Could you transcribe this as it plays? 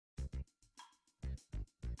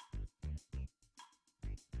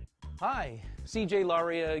Hi, CJ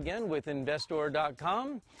Laria again with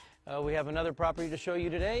Invesdoor.com. We have another property to show you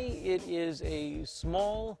today. It is a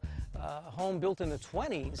small home built in the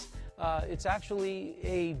 20s. It's actually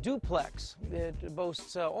a duplex. It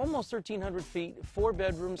boasts almost 1,300 feet, 4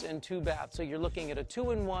 bedrooms and 2 baths. So you're looking at a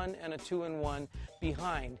 2-in-1 and a 2-in-1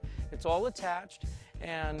 behind. It's all attached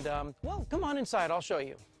and, well, come on inside, I'll show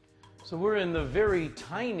you. So we're in the very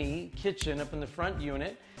tiny kitchen up in the front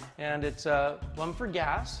unit, and it's plumb for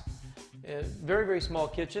gas. A very, very small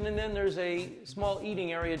kitchen, and then there's a small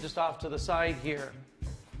eating area just off to the side here.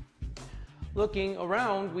 Looking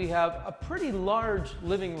around, we have a pretty large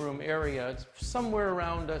living room area. It's somewhere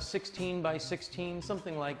around 16 by 16,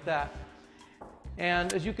 something like that.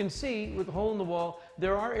 And as you can see, with the hole in the wall,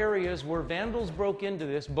 there are areas where vandals broke into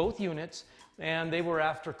this, both units, and they were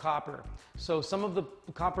after copper. So some of the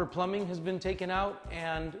copper plumbing has been taken out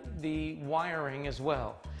and the wiring as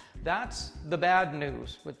well. That's the bad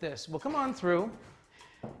news with this. Well, come on through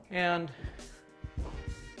and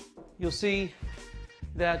you'll see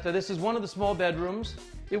that this is one of the small bedrooms.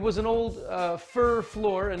 It was an old fir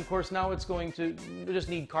floor, and of course now it's going to just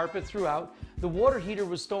need carpet throughout. The water heater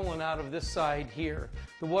was stolen out of this side here.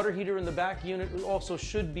 The water heater in the back unit also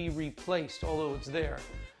should be replaced, although it's there.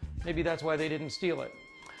 Maybe that's why they didn't steal it.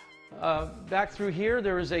 Back through here,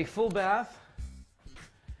 there is a full bath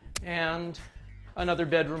and another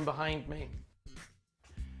bedroom behind me.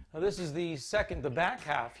 Now this is the back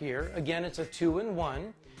half here. Again, it's a 2-in-1,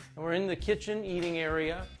 and we're in the kitchen eating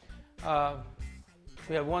area.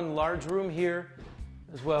 We have one large room here,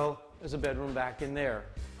 as well as a bedroom back in there.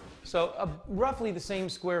 So roughly the same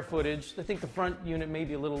square footage. I think the front unit may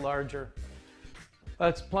be a little larger.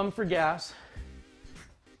 It's plumb for gas.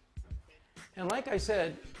 And like I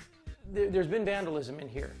said, there's been vandalism in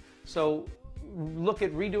here. So look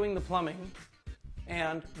at redoing the plumbing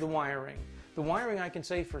and the wiring. The wiring, I can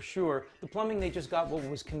say for sure. The plumbing, they just got what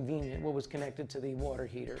was convenient, what was connected to the water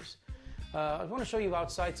heaters. I want to show you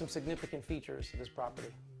outside some significant features of this property.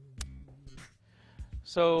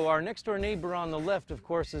 So our next door neighbor on the left, of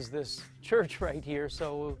course, is this church right here.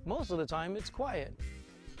 So most of the time it's quiet.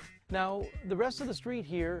 Now, the rest of the street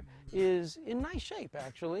here is in nice shape,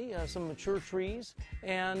 actually. Some mature trees,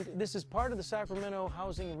 and this is part of the Sacramento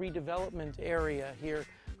housing redevelopment area here.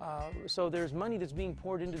 So there's money that's being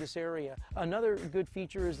poured into this area. Another good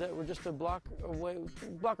feature is that we're just a block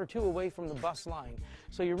or two away from the bus line.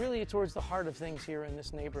 So you're really towards the heart of things here in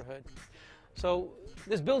this neighborhood. So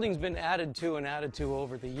this building's been added to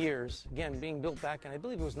over the years. Again, being built back in, I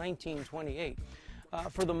believe it was 1928.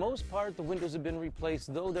 For the most part, the windows have been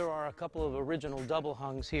replaced, though there are a couple of original double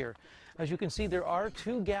hungs here. As you can see, there are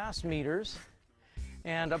 2 gas meters,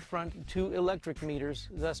 and up front 2 electric meters,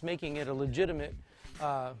 thus making it a legitimate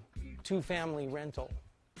 2-family rental.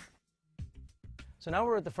 So now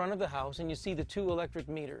we're at the front of the house, and you see the 2 electric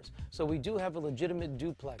meters. So we do have a legitimate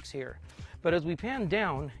duplex here. But as we pan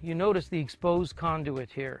down, you notice the exposed conduit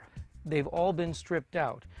here. They've all been stripped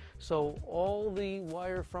out. So all the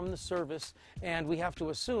wire from the service, and we have to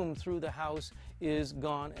assume through the house, is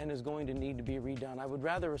gone and is going to need to be redone. I would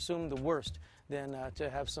rather assume the worst than to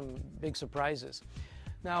have some big surprises.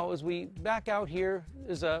 Now, as we back out here,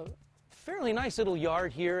 is a fairly nice little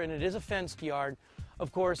yard here, and it is a fenced yard.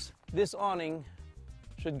 Of course, this awning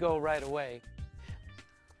should go right away.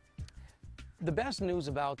 The best news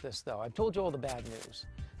about this, though, I've told you all the bad news.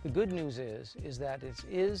 The good news is that it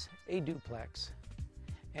is a duplex,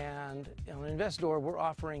 and on Invesdoor, we're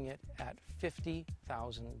offering it at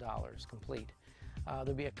 $50,000 complete.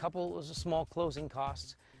 There'll be a couple of small closing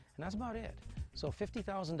costs, and that's about it. So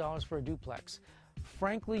 $50,000 for a duplex.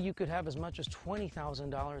 Frankly, you could have as much as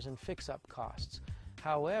 $20,000 in fix-up costs.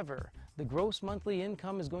 However, the gross monthly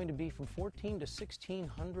income is going to be from $1,400 to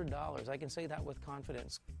 $1,600. I can say that with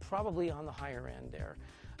confidence, probably on the higher end there.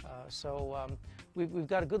 We've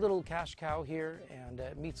got a good little cash cow here, and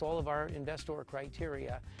it meets all of our Invesdoor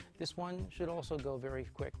criteria. This one should also go very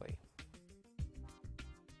quickly.